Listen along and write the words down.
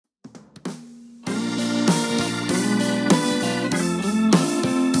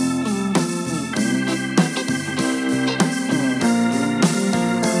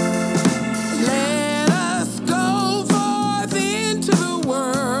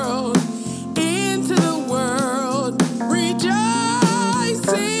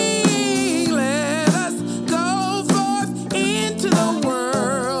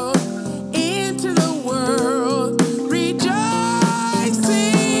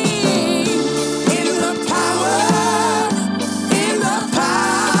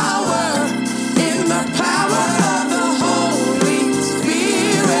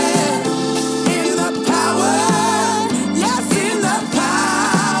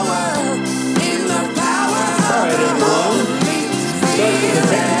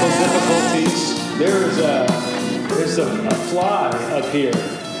There's a fly up here.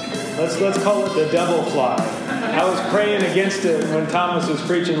 Let's call it the devil fly. I was praying against it when Thomas was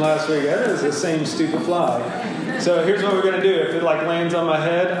preaching last week. That is the same stupid fly. So here's what we're going to do. If it lands on my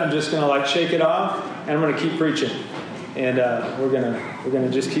head, I'm just going to shake it off, and I'm going to keep preaching. And we're gonna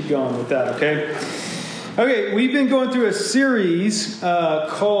just keep going with that, okay? Okay, we've been going through a series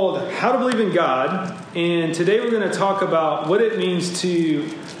called How to Believe in God, and today we're going to talk about what it means to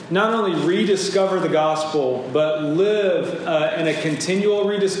not only rediscover the gospel, but live in a continual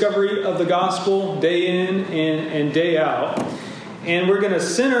rediscovery of the gospel day in and day out. And we're going to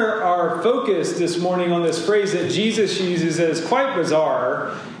center our focus this morning on this phrase that Jesus uses that is quite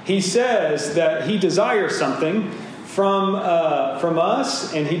bizarre. He says that he desires something from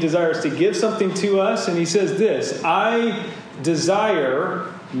us, and he desires to give something to us. And he says this: I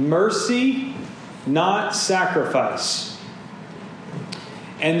desire mercy, not sacrifice.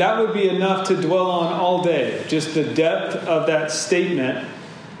 And that would be enough to dwell on all day, just the depth of that statement.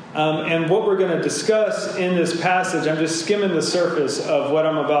 And what we're going to discuss in this passage, I'm just skimming the surface of what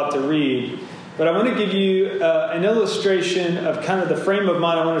I'm about to read. But I want to give you an illustration of kind of the frame of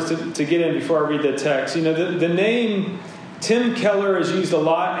mind I want us to get in before I read the text. You know, the name Tim Keller is used a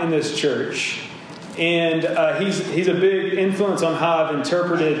lot in this church. And he's a big influence on how I've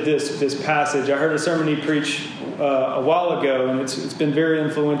interpreted this passage. I heard a sermon he preached a while ago, and it's been very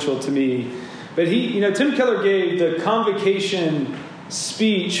influential to me. But Tim Keller gave the convocation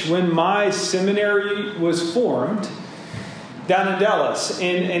speech when my seminary was formed down in Dallas.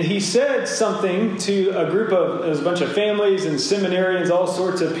 And he said something to a group of, it was a bunch of families and seminarians, all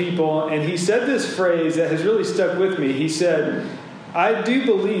sorts of people. And he said this phrase that has really stuck with me. He said, I do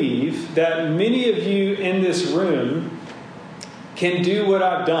believe that many of you in this room can do what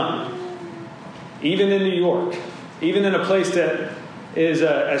I've done, even in New York, even in a place that is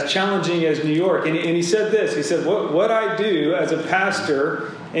as challenging as New York. And he said this, he said, what I do as a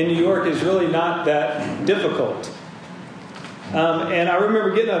pastor in New York is really not that difficult. And I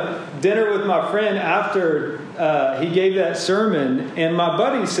remember getting a dinner with my friend after he gave that sermon, and my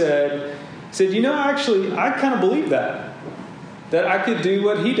buddy said, actually, I kind of believe that I could do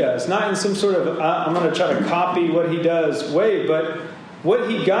what he does. Not in some sort of, I'm going to try to copy what he does way, but what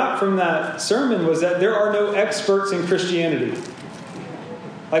he got from that sermon was that there are no experts in Christianity.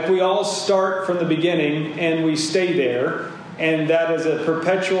 We all start from the beginning and we stay there, and that is a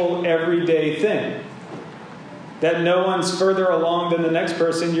perpetual, everyday thing. That no one's further along than the next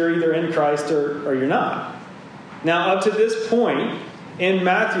person. You're either in Christ or you're not. Now, up to this point, in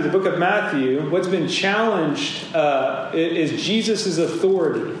Matthew, the book of Matthew, what's been challenged is Jesus'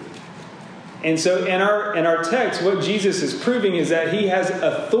 authority. And so in our text, what Jesus is proving is that he has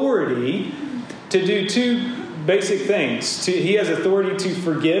authority to do two basic things. He has authority to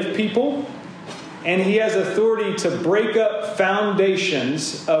forgive people, and he has authority to break up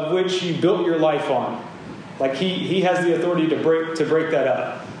foundations of which you built your life on. He has the authority to break that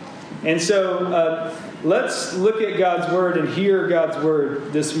up. And so let's look at God's word and hear God's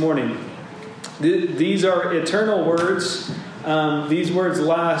word this morning. These are eternal words. These words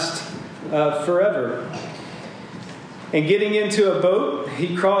last forever. And getting into a boat,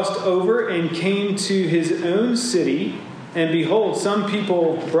 he crossed over and came to his own city. And behold, some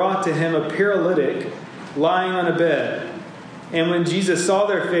people brought to him a paralytic lying on a bed. And when Jesus saw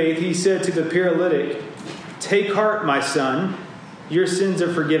their faith, he said to the paralytic, "Take heart, my son, your sins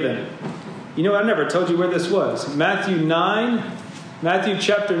are forgiven." I never told you where this was. Matthew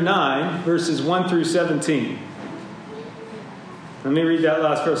chapter 9, verses 1 through 17. Let me read that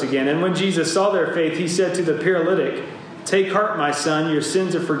last verse again. And when Jesus saw their faith, he said to the paralytic, "Take heart, my son, your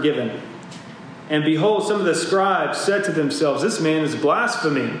sins are forgiven." And behold, some of the scribes said to themselves, "This man is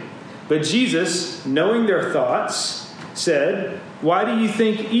blaspheming." But Jesus, knowing their thoughts, said, "Why do you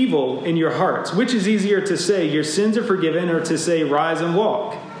think evil in your hearts? Which is easier to say, 'Your sins are forgiven,' or to say, 'Rise and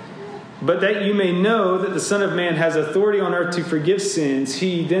walk'? But that you may know that the Son of Man has authority on earth to forgive sins,"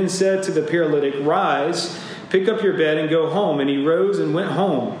 he then said to the paralytic, "Rise, pick up your bed and go home." And he rose and went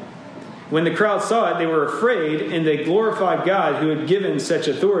home. When the crowd saw it, they were afraid, and they glorified God who had given such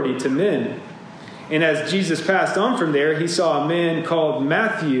authority to men. And as Jesus passed on from there, he saw a man called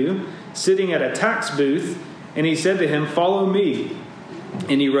Matthew sitting at a tax booth, and he said to him, "Follow me."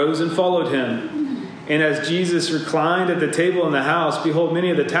 And he rose and followed him. And as Jesus reclined at the table in the house, behold, many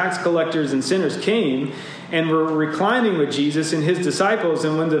of the tax collectors and sinners came and were reclining with Jesus and his disciples.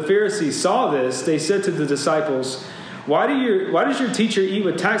 And when the Pharisees saw this, they said to the disciples, Why does your teacher eat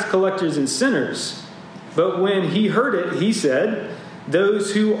with tax collectors and sinners?" But when he heard it, he said,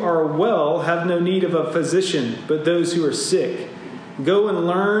 "Those who are well have no need of a physician, but those who are sick. Go and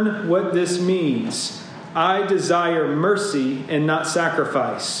learn what this means. I desire mercy and not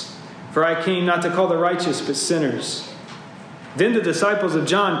sacrifice, for I came not to call the righteous but sinners." Then the disciples of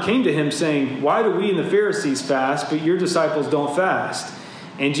John came to him, saying, "Why do we and the Pharisees fast, but your disciples don't fast?"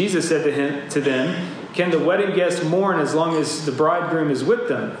 And Jesus said to them, "Can the wedding guests mourn as long as the bridegroom is with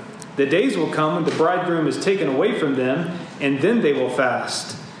them? The days will come when the bridegroom is taken away from them, and then they will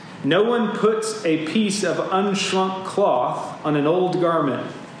fast. No one puts a piece of unshrunk cloth on an old garment,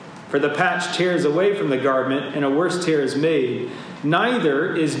 for the patch tears away from the garment, and a worse tear is made.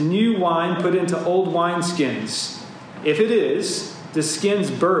 Neither is new wine put into old wineskins. If it is, the skins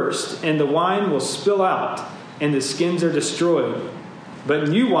burst, and the wine will spill out, and the skins are destroyed. But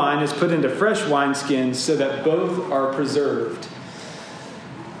new wine is put into fresh wineskins, so that both are preserved."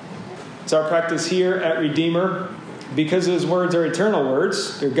 It's our practice here at Redeemer. Because those words are eternal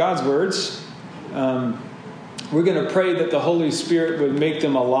words, they're God's words, we're going to pray that the Holy Spirit would make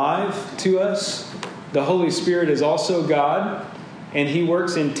them alive to us. The Holy Spirit is also God, and He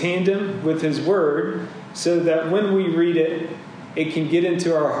works in tandem with His Word so that when we read it, it can get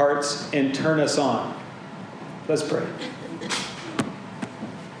into our hearts and turn us on. Let's pray.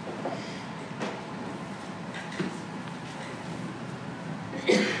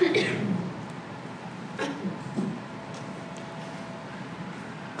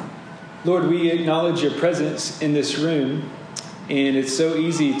 Lord, we acknowledge your presence in this room, and it's so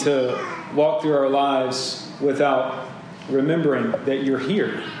easy to walk through our lives without remembering that you're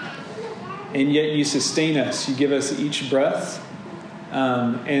here. And yet you sustain us. You give us each breath.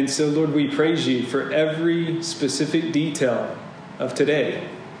 And so, Lord, we praise you for every specific detail of today.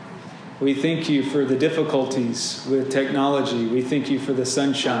 We thank you for the difficulties with technology. We thank you for the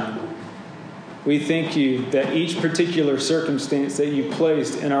sunshine. We thank you that each particular circumstance that you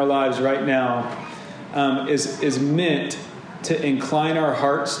placed in our lives right now is meant to incline our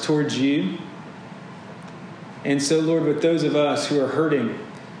hearts towards you. And so, Lord, with those of us who are hurting,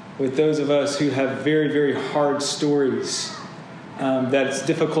 with those of us who have very, very hard stories, that it's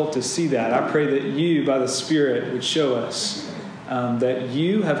difficult to see that, I pray that you, by the Spirit, would show us that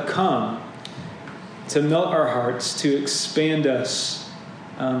you have come to melt our hearts, to expand us,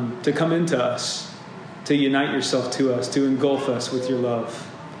 to come into us, to unite yourself to us, to engulf us with your love.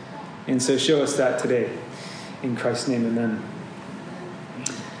 And so show us that today. In Christ's name, amen.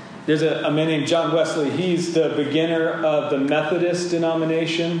 There's a man named John Wesley. He's the beginner of the Methodist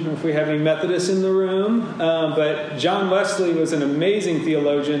denomination. I don't know if we have any Methodists in the room. But John Wesley was an amazing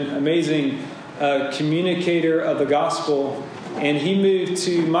theologian, amazing communicator of the gospel. And he moved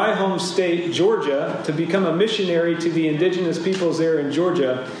to my home state, Georgia, to become a missionary to the indigenous peoples there in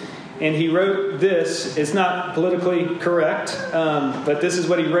Georgia. And he wrote this. It's not politically correct, but this is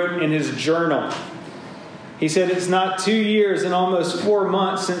what he wrote in his journal. He said, "It's not 2 years and almost 4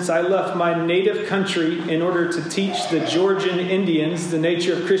 months since I left my native country in order to teach the Georgian Indians the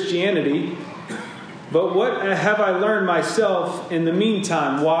nature of Christianity. But what have I learned myself in the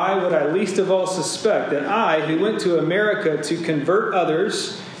meantime? Why would I least of all suspect that I, who went to America to convert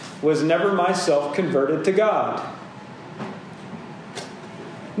others, was never myself converted to God?"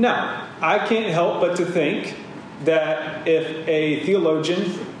 Now, I can't help but to think that if a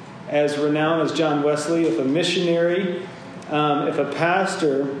theologian as renowned as John Wesley, if a missionary, if a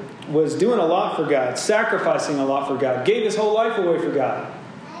pastor was doing a lot for God, sacrificing a lot for God, gave his whole life away for God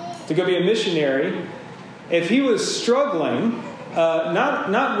to go be a missionary, if he was struggling,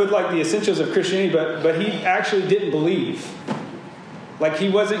 not with like the essentials of Christianity, but he actually didn't believe. Like he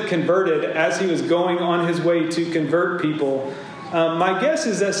wasn't converted as he was going on his way to convert people. My guess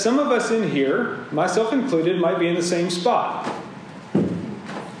is that some of us in here, myself included, might be in the same spot.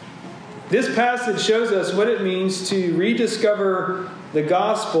 This passage shows us what it means to rediscover the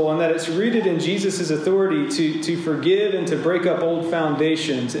gospel and that it's rooted in Jesus' authority to forgive and to break up old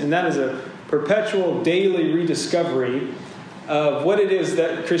foundations. And that is a perpetual daily rediscovery of what it is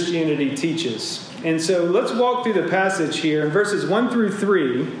that Christianity teaches. And so let's walk through the passage here. In verses 1 through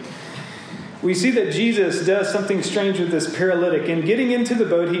 3, we see that Jesus does something strange with this paralytic. And getting into the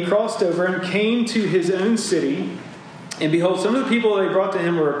boat, he crossed over and came to his own city. And behold, some of the people they brought to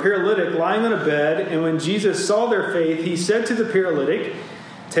him were a paralytic lying on a bed. And when Jesus saw their faith, he said to the paralytic,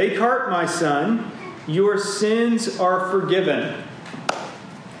 "Take heart, my son, your sins are forgiven."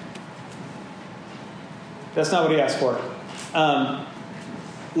 That's not what he asked for.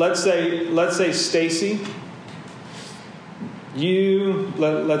 Let's say Stacy,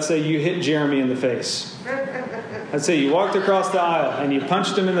 let's say you hit Jeremy in the face. Let's say you walked across the aisle and you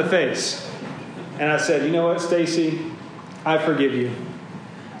punched him in the face. And I said, "You know what, Stacy? I forgive you.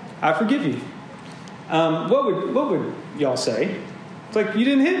 I forgive you." What would y'all say? It's like, you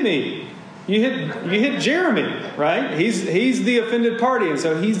didn't hit me. You hit Jeremy, right? He's the offended party, and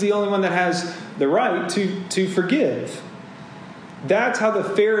so he's the only one that has the right to forgive. That's how the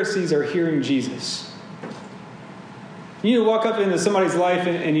Pharisees are hearing Jesus. You walk up into somebody's life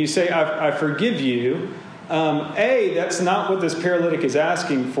and you say, I forgive you. A, that's not what this paralytic is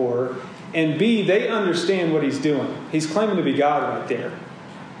asking for. And B, they understand what he's doing. He's claiming to be God right there.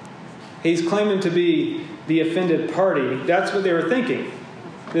 He's claiming to be the offended party. That's what they were thinking.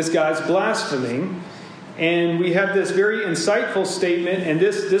 This guy's blaspheming. And we have this very insightful statement, and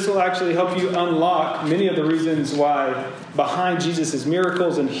this will actually help you unlock many of the reasons why behind Jesus'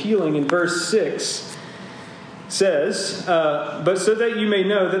 miracles and healing. In verse 6 says, but so that you may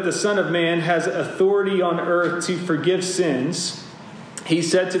know that the Son of Man has authority on earth to forgive sins, he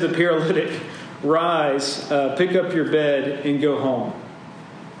said to the paralytic, rise, pick up your bed, and go home.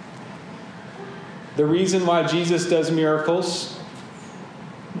 The reason why Jesus does miracles,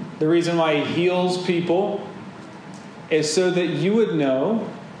 the reason why he heals people, is so that you would know,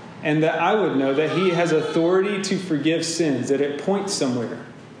 and that I would know, that he has authority to forgive sins, that it points somewhere.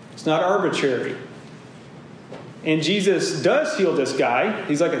 It's not arbitrary. And Jesus does heal this guy.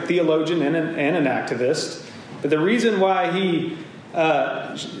 He's like a theologian and an activist. But the reason why he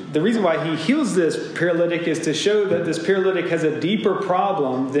heals this paralytic is to show that this paralytic has a deeper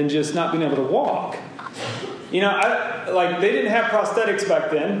problem than just not being able to walk. They didn't have prosthetics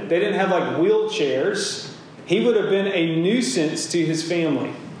back then. They didn't have wheelchairs. He would have been a nuisance to his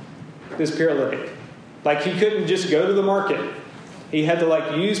family, this paralytic. He couldn't just go to the market. He had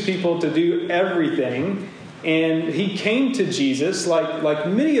to use people to do everything. And he came to Jesus like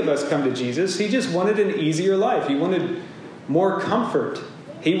many of us come to Jesus. He just wanted an easier life. He wanted more comfort.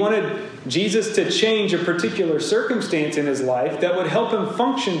 He wanted Jesus to change a particular circumstance in his life that would help him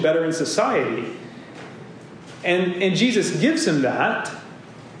function better in society. And Jesus gives him that,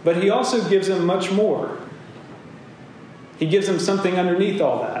 but he also gives him much more. He gives him something underneath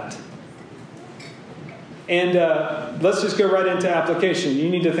all that. And let's just go right into application.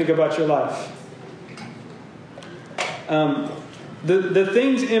 You need to think about your life. The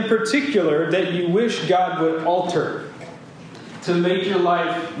things in particular that you wish God would alter to make your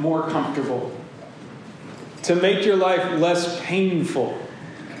life more comfortable, to make your life less painful,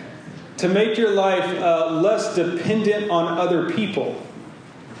 to make your life less dependent on other people.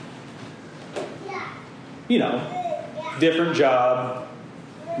 Different job,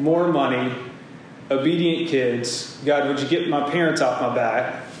 more money, obedient kids. God, would you get my parents off my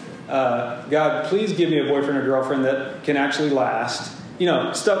back? God, please give me a boyfriend or girlfriend that can actually last.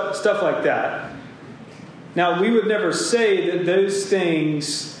 Stuff like that. Now, we would never say that those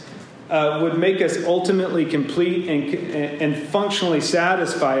things would make us ultimately complete and functionally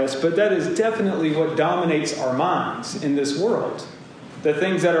satisfy us, but that is definitely what dominates our minds in this world. The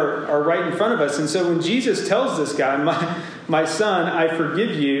things that are right in front of us. And so when Jesus tells this guy, my son, I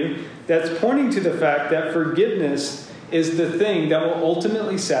forgive you, that's pointing to the fact that forgiveness is the thing that will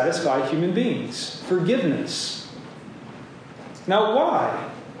ultimately satisfy human beings. Forgiveness. Now, why?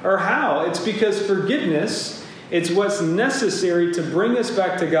 Or how? It's because forgiveness, it's what's necessary to bring us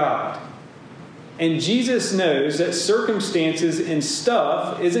back to God. And Jesus knows that circumstances and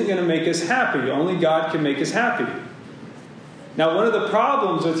stuff isn't going to make us happy. Only God can make us happy. Now, one of the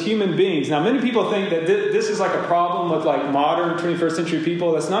problems with human beings, now many people think that this is like a problem with modern 21st century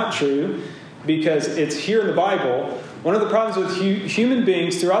people. That's not true, because it's here in the Bible. One of the problems with human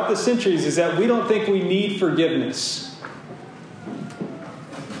beings throughout the centuries is that we don't think we need forgiveness.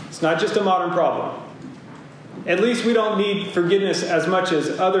 It's not just a modern problem. At least we don't need forgiveness as much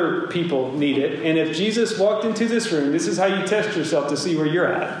as other people need it. And if Jesus walked into this room, this is how you test yourself to see where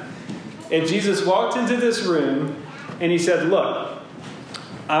you're at. If Jesus walked into this room and he said, look,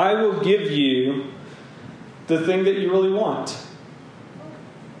 I will give you the thing that you really want.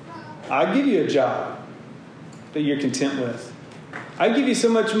 I'll give you a job that you're content with. I give you so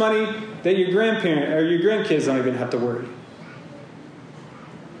much money that your grandparent or your grandkids don't even have to worry.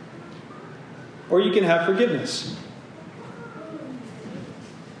 Or you can have forgiveness.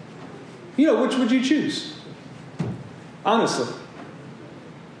 Which would you choose? Honestly.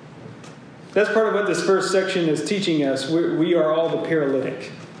 That's part of what this first section is teaching us. We are all the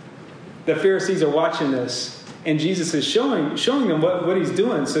paralytic. The Pharisees are watching this, and Jesus is showing them what he's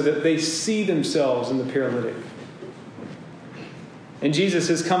doing so that they see themselves in the paralytic. And Jesus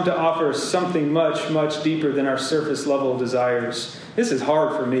has come to offer something much, much deeper than our surface level desires. This is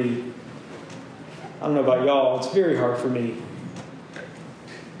hard for me. I don't know about y'all. It's very hard for me.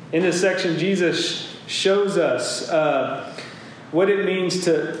 In this section, Jesus shows us what it means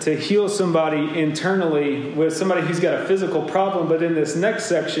to heal somebody internally with somebody who's got a physical problem. But in this next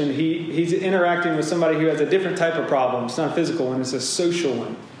section, he's interacting with somebody who has a different type of problem. It's not a physical one, it's a social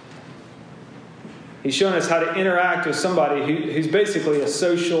one. He's showing us how to interact with somebody who's basically a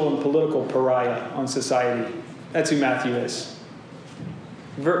social and political pariah on society. That's who Matthew is.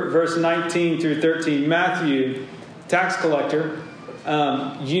 Verse 19 through 13, Matthew, tax collector,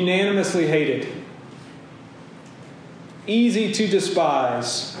 unanimously hated. Easy to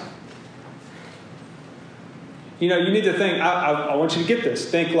despise. You need to think, I want you to get this.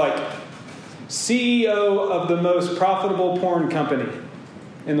 Think like CEO of the most profitable porn company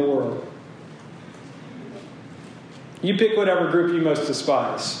in the world. You pick whatever group you most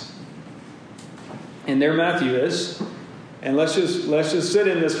despise. And there Matthew is. And let's just sit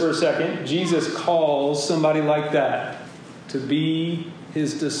in this for a second. Jesus calls somebody like that to be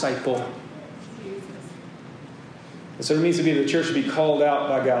his disciple. That's what it means to be the church, to be called out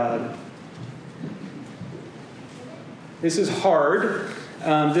by God. This is hard.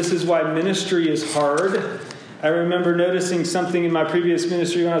 This is why ministry is hard. I remember noticing something in my previous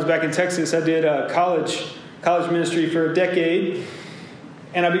ministry when I was back in Texas. I did a college ministry for a decade.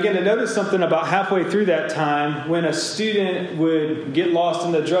 And I began to notice something about halfway through that time when a student would get lost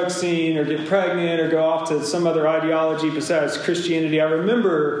in the drug scene or get pregnant or go off to some other ideology besides Christianity. I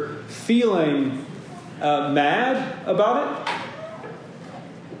remember feeling mad about it.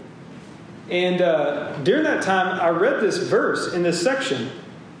 And during that time, I read this verse in this section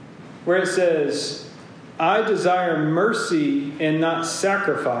where it says, I desire mercy and not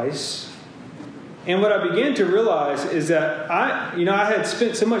sacrifice. And what I began to realize is that I had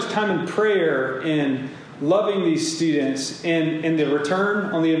spent so much time in prayer and loving these students, and the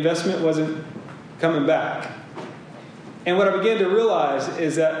return on the investment wasn't coming back. And what I began to realize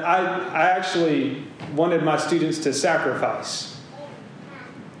is that I actually wanted my students to sacrifice.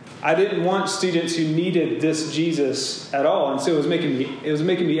 I didn't want students who needed this Jesus at all, and so it was making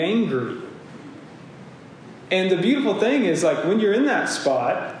me angry. And the beautiful thing is, like, when you're in that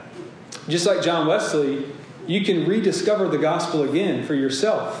spot, just like John Wesley, you can rediscover the gospel again for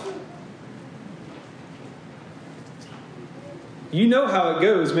yourself. You know how it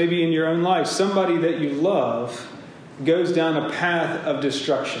goes, maybe in your own life. Somebody that you love goes down a path of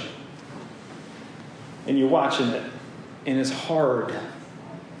destruction. And you're watching it. And it's hard.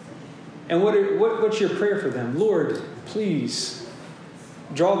 And what's your prayer for them? Lord, please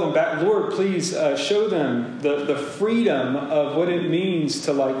draw them back. Lord, please show them the freedom of what it means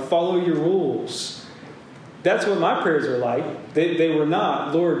to follow your rules. That's what my prayers were like. They were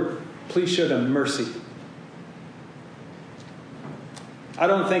not, Lord, please show them mercy. I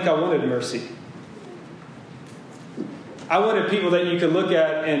don't think I wanted mercy. I wanted people that you could look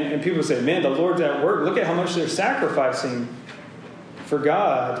at and people say, man, the Lord's at work. Look at how much they're sacrificing for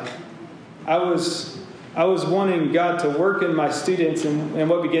God. I was wanting God to work in my students, and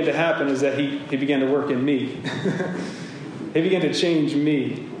what began to happen is that He began to work in me. He began to change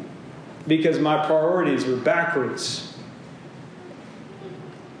me because my priorities were backwards.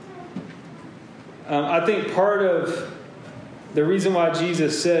 I think part of the reason why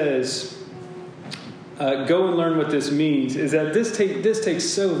Jesus says, go and learn what this means, is that this takes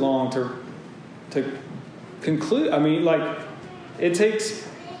so long to conclude. I mean, it takes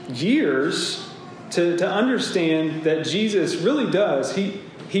years to understand that Jesus really does.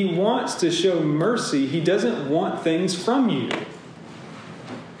 He wants to show mercy. He doesn't want things from you.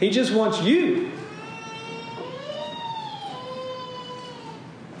 He just wants you.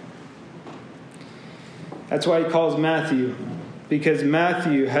 That's why he calls Matthew, because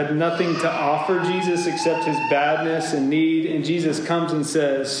Matthew had nothing to offer Jesus except his badness and need. And Jesus comes and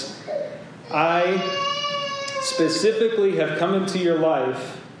says, I specifically have come into your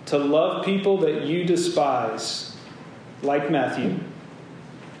life to love people that you despise, like Matthew,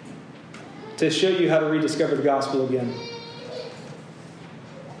 to show you how to rediscover the gospel again.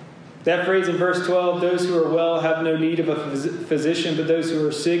 That phrase in verse 12, those who are well have no need of a physician, but those who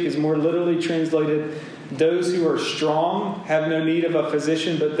are sick, is more literally translated, those who are strong have no need of a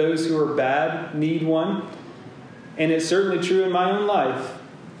physician, but those who are bad need one. And it's certainly true in my own life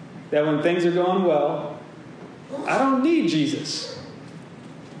that when things are going well, I don't need Jesus.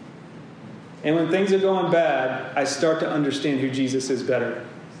 And when things are going bad, I start to understand who Jesus is better.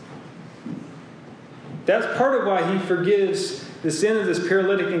 That's part of why he forgives the sin of this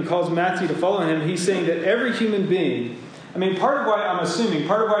paralytic and calls Matthew to follow him. He's saying that every human being, part of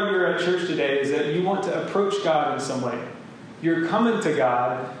why you're at church today is that you want to approach God in some way. You're coming to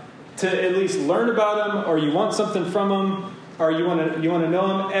God to at least learn about him, or you want something from him, or you want to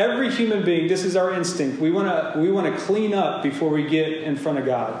know Him. Every human being, this is our instinct. We want to clean up before we get in front of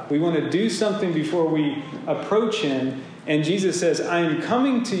God. We want to do something before we approach Him. And Jesus says, I am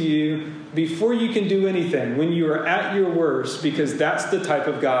coming to you before you can do anything, when you are at your worst, because that's the type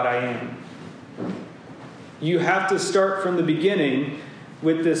of God I am. You have to start from the beginning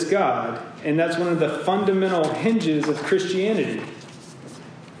with this God, and that's one of the fundamental hinges of Christianity.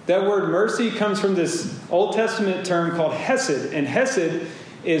 That word mercy comes from this Old Testament term called hesed, and hesed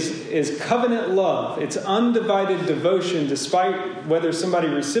is covenant love. It's undivided devotion despite whether somebody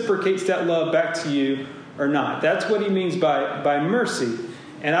reciprocates that love back to you or not. That's what he means by mercy.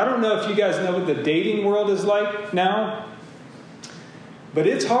 And I don't know if you guys know what the dating world is like now, but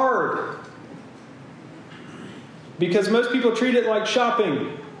it's hard. Because most people treat it like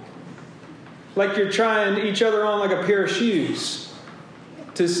shopping. Like you're trying each other on like a pair of shoes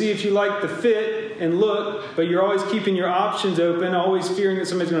to see if you like the fit and look, but you're always keeping your options open, always fearing that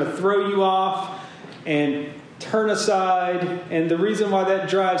somebody's going to throw you off and turn aside. And the reason why that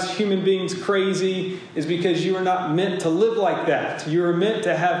drives human beings crazy is because you are not meant to live like that. You are meant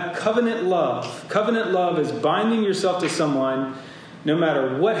to have covenant love. Covenant love is binding yourself to someone no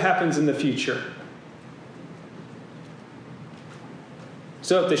matter what happens in the future.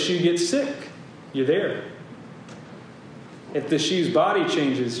 So if the shoe gets sick, you're there. If the shoe's body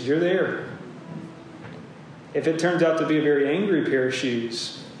changes, you're there. If it turns out to be a very angry pair of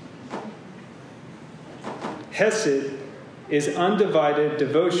shoes. Hesed is undivided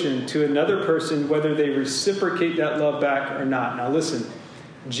devotion to another person, whether they reciprocate that love back or not. Now listen,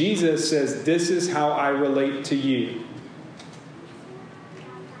 Jesus says, this is how I relate to you.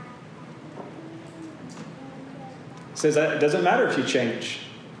 Says that it doesn't matter if you change.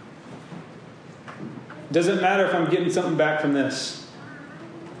 It doesn't matter if I'm getting something back from this.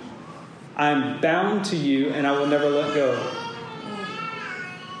 I'm bound to you and I will never let go.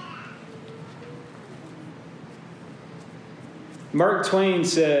 Mark Twain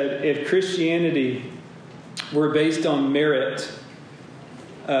said, if Christianity were based on merit,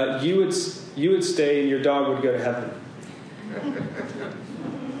 you would stay and your dog would go to heaven.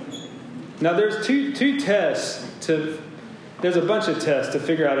 Now there's two tests there's a bunch of tests to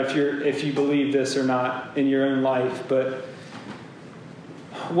figure out if you believe this or not in your own life, but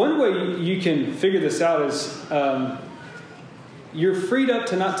one way you can figure this out is you're freed up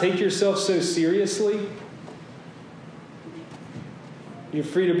to not take yourself so seriously. You're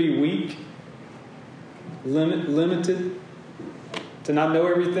free to be weak, limited, to not know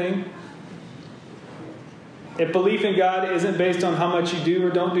everything. If belief in God isn't based on how much you do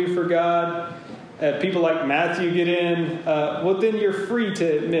or don't do for God, people like Matthew get in, well, then you're free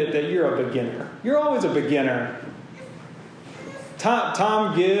to admit that you're a beginner. You're always a beginner.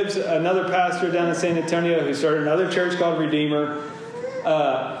 Tom Gibbs, another pastor down in San Antonio who started another church called Redeemer,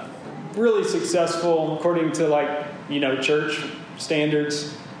 really successful according to church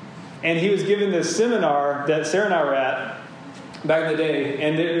standards. And he was given this seminar that Sarah and I were at back in the day,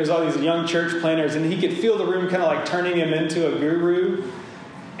 and there was all these young church planners, and he could feel the room kind of like turning him into a guru.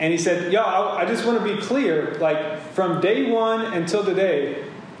 And he said, I just want to be clear, from day one until today,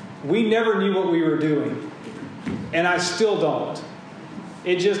 we never knew what we were doing. And I still don't.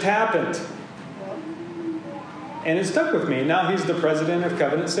 It just happened. And it stuck with me. Now he's the president of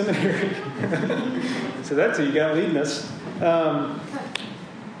Covenant Seminary. So that's who you got leading us.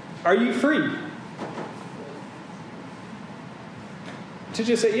 Are you free to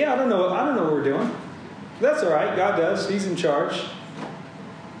just say, I don't know what we're doing. That's all right. God does. He's in charge.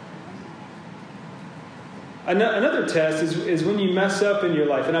 Another test is when you mess up in your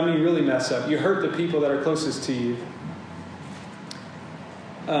life, and I mean really mess up. You hurt the people that are closest to you.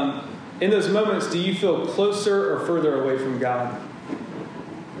 In those moments, do you feel closer or further away from God?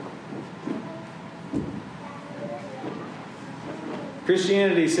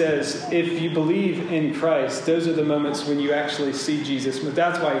 Christianity says if you believe in Christ, those are the moments when you actually see Jesus. But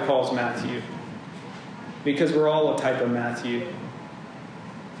that's why he calls Matthew. Because we're all a type of Matthew.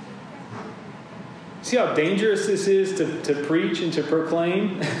 See how dangerous this is to preach and to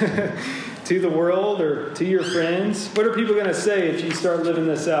proclaim to the world or to your friends? What are people going to say if you start living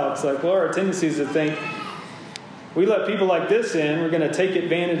this out? It's like, well, our tendency is to think, we let people like this in, we're going to take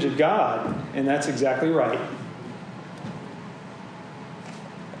advantage of God. And that's exactly right.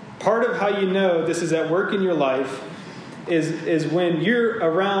 Part of how you know this is at work in your life is when you're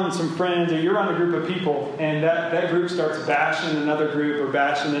around some friends or you're around a group of people and that group starts bashing another group or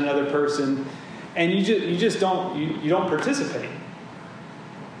bashing another person, and you just don't participate.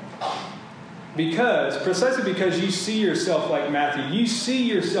 Precisely because you see yourself like Matthew. You see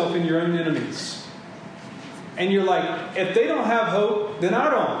yourself in your own enemies. And you're like, if they don't have hope, then I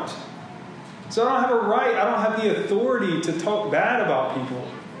don't. So I don't have a right, I don't have the authority to talk bad about people,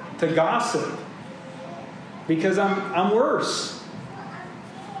 to gossip, because I'm worse.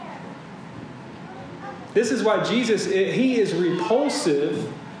 This is why Jesus, he is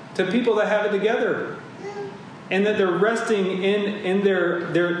repulsive to people that have it together. And that they're resting in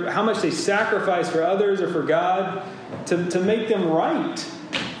their how much they sacrifice for others or for God to make them right.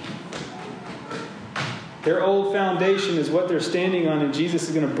 Their old foundation is what they're standing on, and Jesus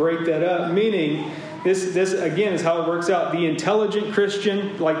is going to break that up. Meaning, this again is how it works out. The intelligent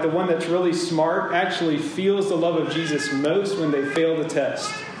Christian, like the one that's really smart, actually feels the love of Jesus most when they fail the test.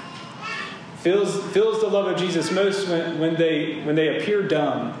 Feels the love of Jesus most when they appear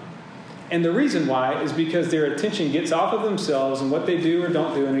dumb. And the reason why is because their attention gets off of themselves and what they do or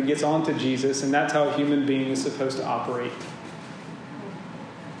don't do, and it gets on to Jesus, and that's how a human being is supposed to operate.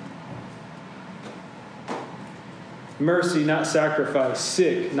 Mercy, not sacrifice.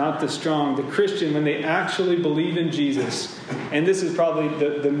 Sick, not the strong. The Christian, when they actually believe in Jesus, and this is probably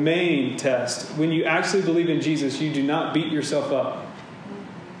the main test, when you actually believe in Jesus, you do not beat yourself up.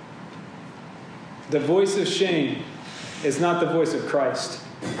 The voice of shame is not the voice of Christ.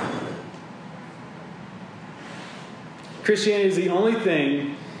 Christianity is the only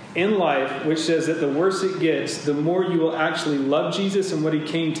thing in life which says that the worse it gets, the more you will actually love Jesus and what he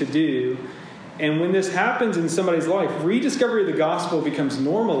came to do. And when this happens in somebody's life, rediscovery of the gospel becomes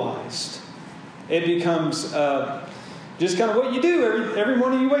normalized. It becomes just kind of what you do every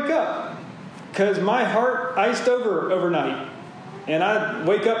morning you wake up. Because my heart iced over overnight. And I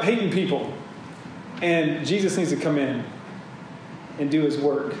wake up hating people. And Jesus needs to come in and do his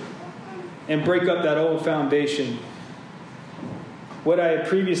work. And break up that old foundation. What I had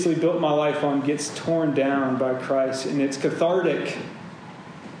previously built my life on gets torn down by Christ. And it's cathartic.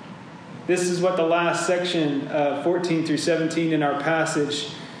 This is what the last section, 14 through 17 in our passage,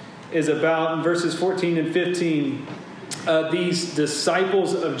 is about. In verses 14 and 15, these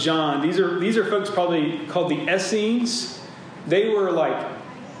disciples of John, these are folks probably called the Essenes. They were like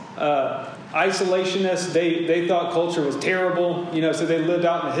isolationists. They thought culture was terrible, so they lived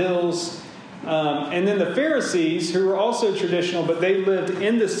out in the hills. And then the Pharisees, who were also traditional, but they lived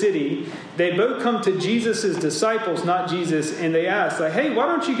in the city, they both come to Jesus' disciples, not Jesus, and they ask, like, hey, why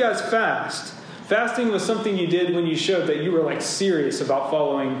don't you guys fast? Fasting was something you did when you showed that you were like serious about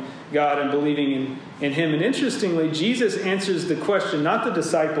following God and believing in him. And interestingly, Jesus answers the question, not the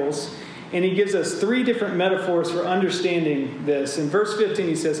disciples, and he gives us 3 different metaphors for understanding this. In verse 15,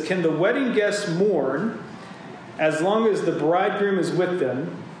 he says, can the wedding guests mourn as long as the bridegroom is with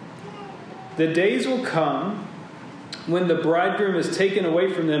them? The days will come when the bridegroom is taken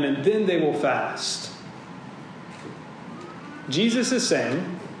away from them, and then they will fast. Jesus is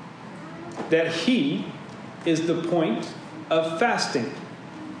saying that he is the point of fasting.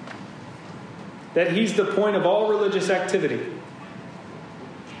 That he's the point of all religious activity.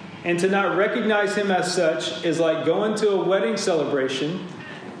 And to not recognize him as such is like going to a wedding celebration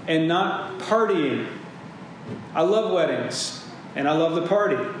and not partying. I love weddings, and I love the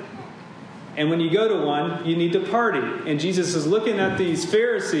party. And when you go to one, you need to party. And Jesus is looking at these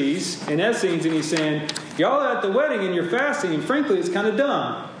Pharisees and Essenes, and he's saying, y'all are at the wedding and you're fasting, and frankly, it's kind of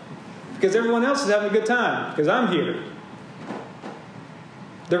dumb. Because everyone else is having a good time, because I'm here.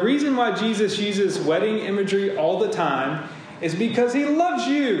 The reason why Jesus uses wedding imagery all the time is because he loves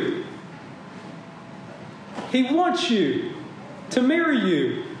you. He wants you to marry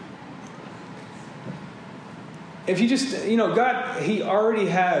you. If you just, God, he already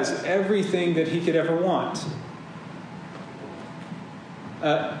has everything that he could ever want.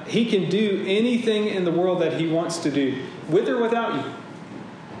 He can do anything in the world that he wants to do, with or without you.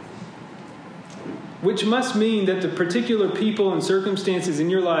 Which must mean that the particular people and circumstances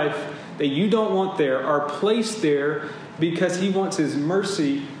in your life that you don't want there are placed there because he wants his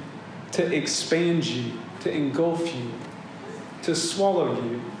mercy to expand you, to engulf you, to swallow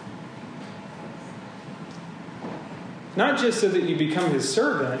you. Not just so that you become his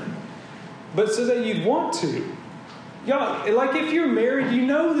servant, but so that you'd want to. Y'all, like if you're married, you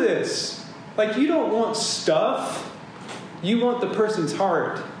know this. Like you don't want stuff. You want the person's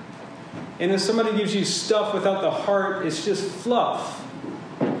heart. And if somebody gives you stuff without the heart, it's just fluff.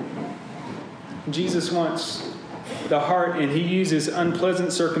 Jesus wants the heart, and he uses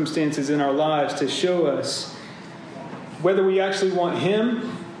unpleasant circumstances in our lives to show us whether we actually want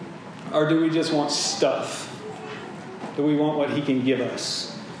him or do we just want stuff. Do we want what he can give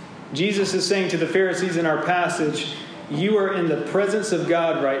us? Jesus is saying to the Pharisees in our passage, you are in the presence of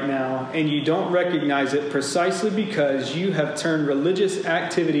God right now, and you don't recognize it precisely because you have turned religious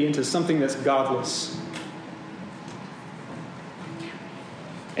activity into something that's godless.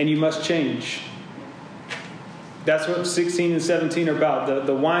 and you must change. That's what 16 and 17 are about.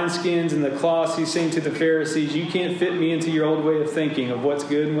 The wineskins and the cloths, he's saying to the Pharisees, you can't fit me into your old way of thinking of what's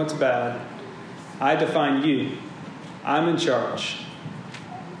good and what's bad. I define you. I'm in charge.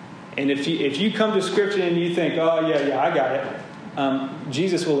 And if you come to Scripture and you think, oh, yeah, I got it,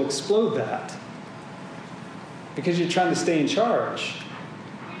 Jesus will explode that. Because you're trying to stay in charge.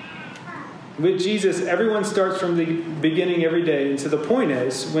 With Jesus, everyone starts from the beginning every day. And so the point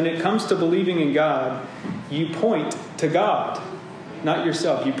is, when it comes to believing in God, you point to God, not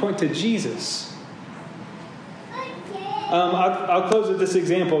yourself. You point to Jesus. I'll close with this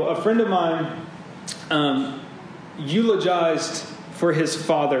example. A friend of mine eulogized for his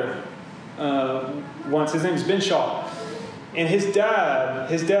father once. His name's Ben Shaw. And his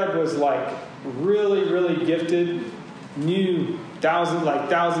dad was like really, really gifted, knew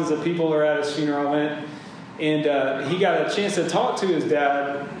thousands of people were at his funeral. Went, and he got a chance to talk to his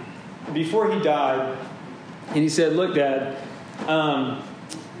dad before he died. And he said, look, Dad,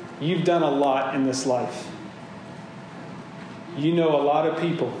 you've done a lot in this life. You know a lot of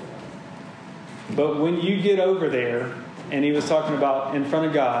people. But when you get over there, and he was talking about in front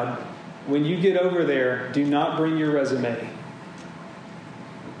of God, when you get over there, do not bring your resume.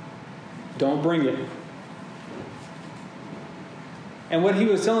 Don't bring it. And what he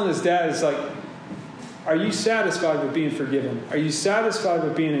was telling his dad is like, are you satisfied with being forgiven? Are you satisfied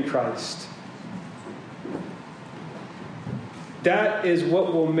with being in Christ? That is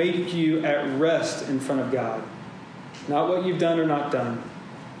what will make you at rest in front of God. Not what you've done or not done.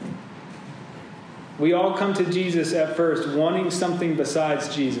 We all come to Jesus at first wanting something besides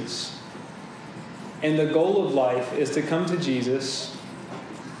Jesus. And the goal of life is to come to Jesus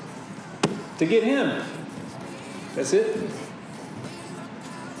to get Him. That's it.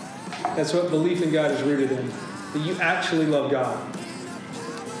 That's what belief in God is rooted in. That you actually love God.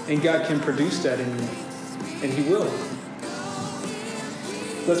 And God can produce that in you. And He will.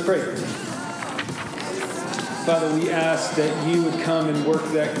 Let's pray. Father, we ask that you would come and work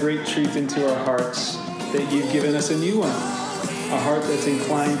that great truth into our hearts. That you've given us a new one. A heart that's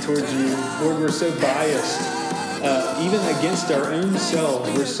inclined towards you. Lord, we're so biased. Even against our own selves,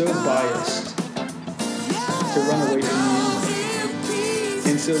 we're so biased to run away from you.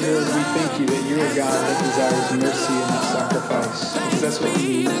 And so, Lord, we thank you that you're a God that desires mercy and not sacrifice. Because that's what we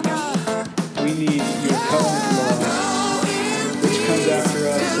need. We need your covenant love, which comes after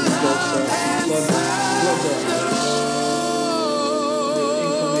us and engulfs us and floods us.